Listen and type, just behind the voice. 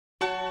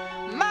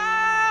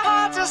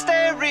a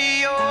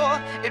stereo,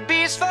 it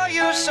beats for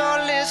you, so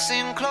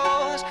listen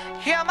close.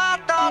 Hear my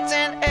thoughts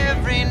in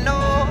every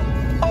note.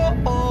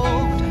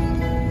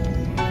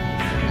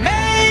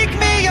 Make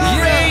me your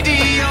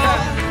radio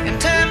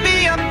and turn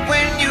me up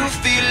when you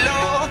feel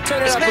low.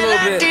 This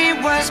melody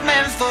was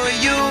meant for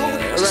you,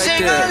 so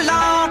sing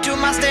along to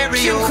my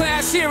stereo.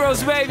 Class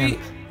heroes, baby.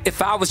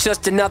 If I was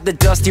just another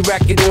dusty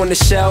record on the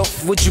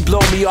shelf, would you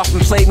blow me off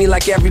and play me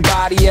like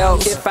everybody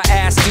else? If I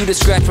asked you to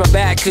scratch my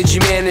back, could you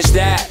manage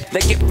that?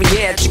 Like if we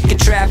had chicken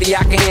Travie,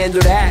 I can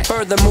handle that.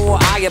 Furthermore,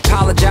 I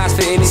apologize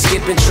for any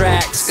skipping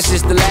tracks. It's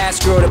just the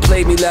last girl that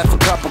played me left a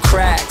couple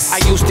cracks. I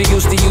used to,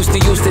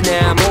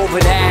 now I'm over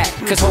that.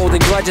 Cause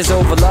holding grudges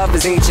over love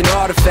is ancient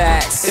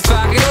artifacts. If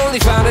I could only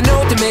find a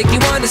note to make you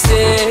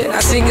understand, I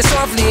sing it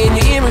softly in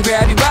your ear and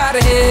grab you by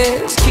the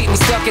hands. Keep me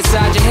stuck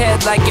inside your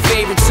head like your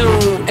favorite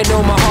tune, and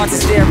know my heart's a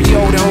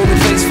stereo, the only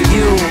place for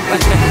you.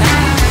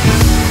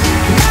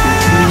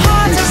 My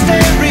heart's a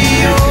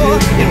stereo,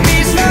 it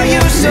beats for you,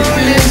 so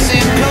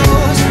listen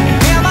close.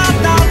 Hear my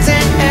thoughts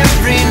in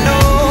every note.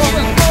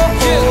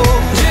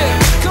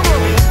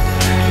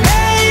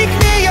 Make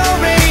me your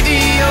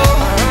radio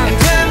and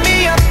turn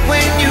me up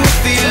when you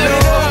feel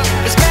low.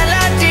 This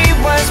melody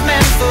was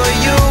meant for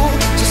you,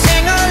 so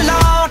sing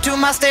along to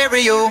my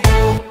stereo.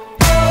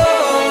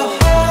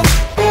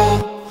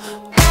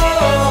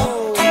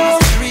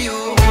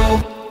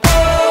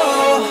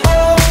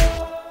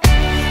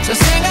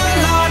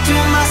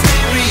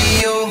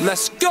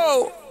 Let's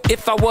go!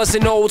 If I was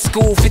an old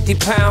school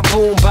 50-pound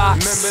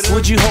boombox,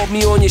 would you hold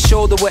me on your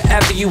shoulder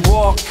wherever you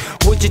walk?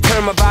 Would you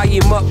turn my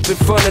volume up in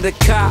front of the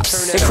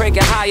cops and crank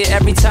it higher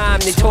every time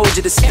they told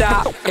you to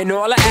stop? And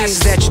all I ask is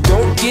that you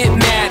don't get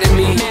mad at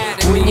me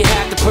when you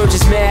have to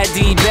purchase Mad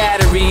D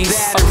batteries.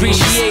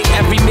 Appreciate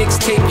every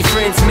mixtape your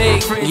friends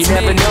make. You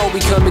never know,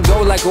 we come and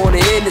go like on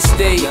the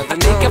interstate. I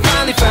think I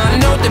finally found a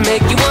note to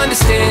make you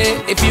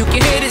understand. If you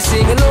can hit it,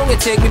 sing along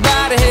and take me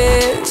by the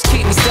hands.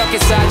 Keep me stuck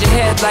inside your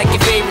head like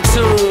your favorite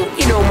tune.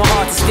 You know my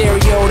heart's a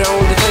stereo, the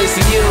only place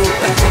for you.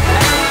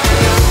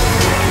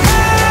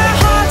 My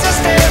heart's a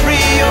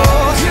stereo,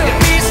 it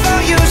beats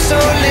for you, so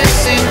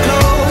listen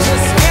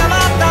close. Hear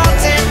my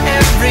thoughts in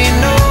every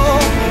note.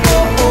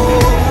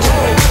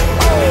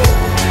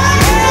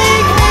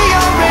 Make me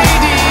your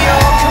radio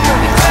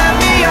and turn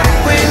me up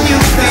when you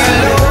feel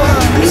low.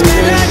 This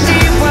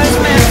melody was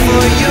meant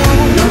for you,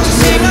 so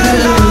sing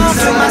along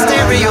to my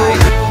stereo.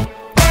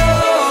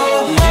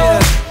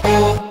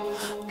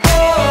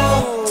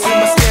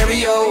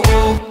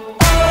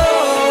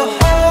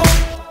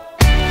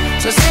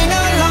 So sing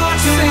along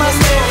to my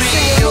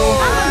stereo.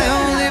 I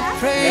only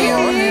pray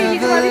you'll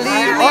never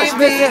leave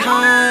me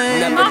behind,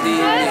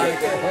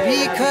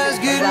 because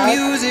good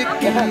music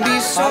can be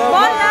so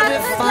hard to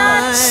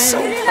find.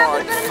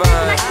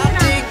 I'll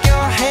take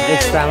your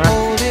hand and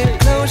hold it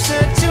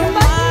closer to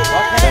mine.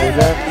 And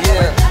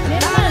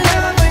our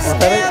love was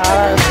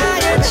never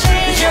gonna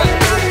change.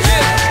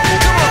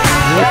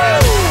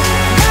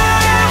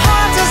 My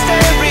heart's a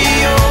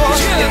stereo,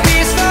 it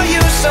beats for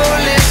you, so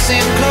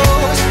listen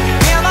close.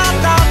 Hear my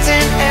thoughts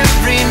in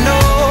every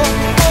note.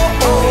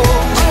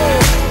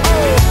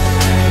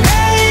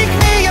 Make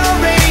me your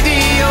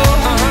radio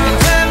and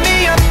turn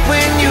me up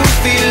when you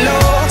feel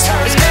low.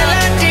 This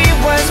melody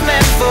was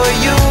meant for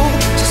you,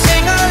 so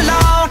sing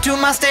along to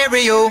my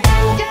stereo.